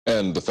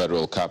And the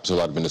Federal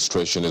Capital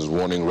Administration is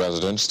warning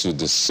residents to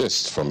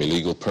desist from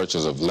illegal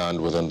purchase of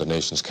land within the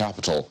nation's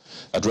capital.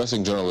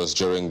 Addressing journalists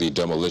during the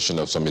demolition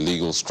of some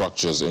illegal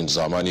structures in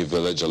Zamani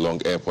village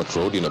along Airport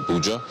Road in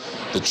Abuja,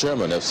 the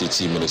chairman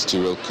FCT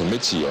Ministerial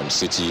Committee on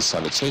City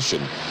Sanitation,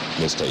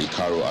 Mr.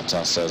 Ikaro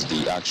Atta, says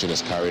the action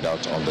is carried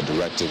out on the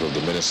directive of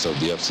the Minister of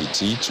the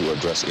FCT to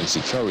address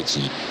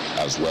insecurity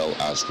as well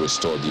as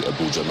restore the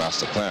Abuja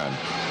master plan.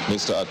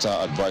 Mr. Atta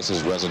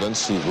advises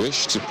residents who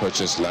wish to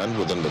purchase land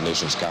within the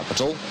nation's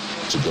capital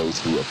to go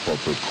through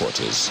appropriate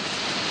quarters.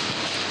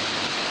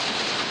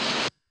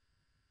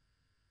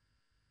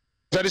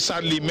 Very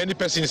sadly, many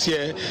persons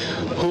here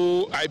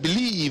who I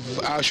believe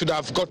should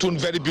have gotten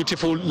very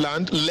beautiful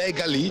land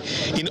legally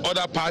in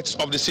other parts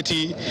of the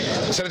city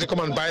decided to come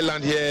and buy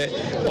land here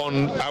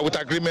on with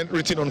agreement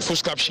written on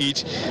foolscap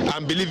sheet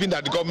and believing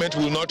that the government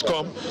will not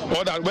come,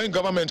 or that when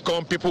government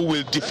come, people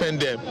will defend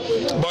them.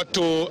 But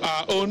to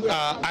our own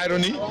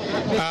irony,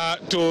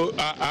 to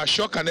our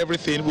shock and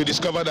everything, we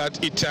discovered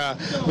that it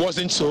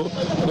wasn't so.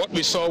 What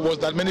we saw was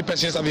that many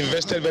persons have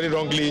invested very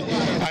wrongly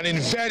and in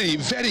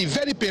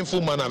very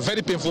painful manner,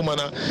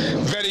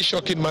 very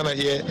shocking manner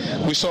here.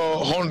 We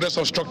saw hundreds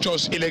of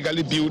structures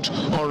illegally built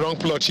on wrong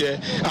plot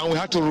here, and we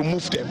had to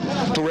remove them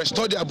to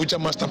restore the Abuja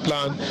master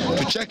plan,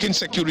 to check in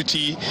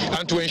security,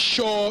 and to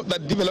ensure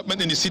that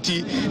development in the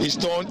city is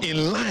done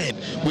in line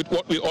with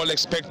what we all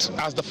expect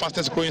as the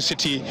fastest growing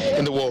city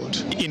in the world.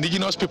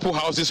 Indigenous people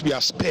houses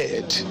were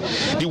spared.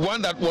 The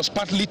one that was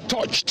partly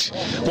touched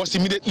was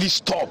immediately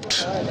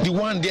stopped. The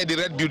one there, the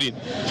red building,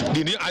 the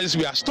indigenous houses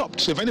were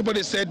stopped. So if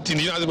anybody said the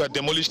indigenous houses were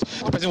demolished,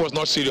 the person was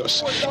not serious.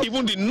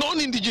 Even the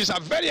non-indigenous are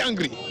very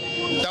angry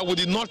that we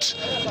did not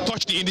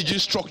touch the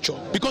indigenous structure,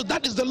 because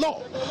that is the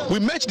law. We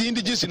met the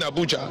indigenous in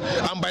Abuja,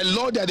 and by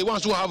law they are the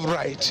ones who have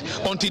right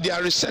until they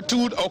are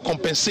resettled or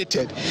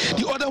compensated.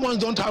 The other ones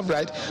don't have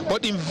right,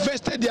 but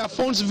invested their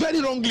funds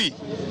very wrongly.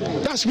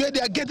 That's where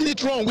they are getting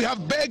it wrong. We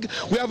have begged,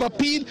 we have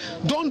appealed,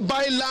 don't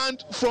buy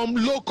land from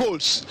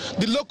locals.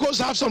 The locals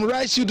have some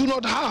rights you do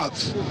not have.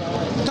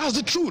 That's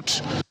the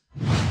truth.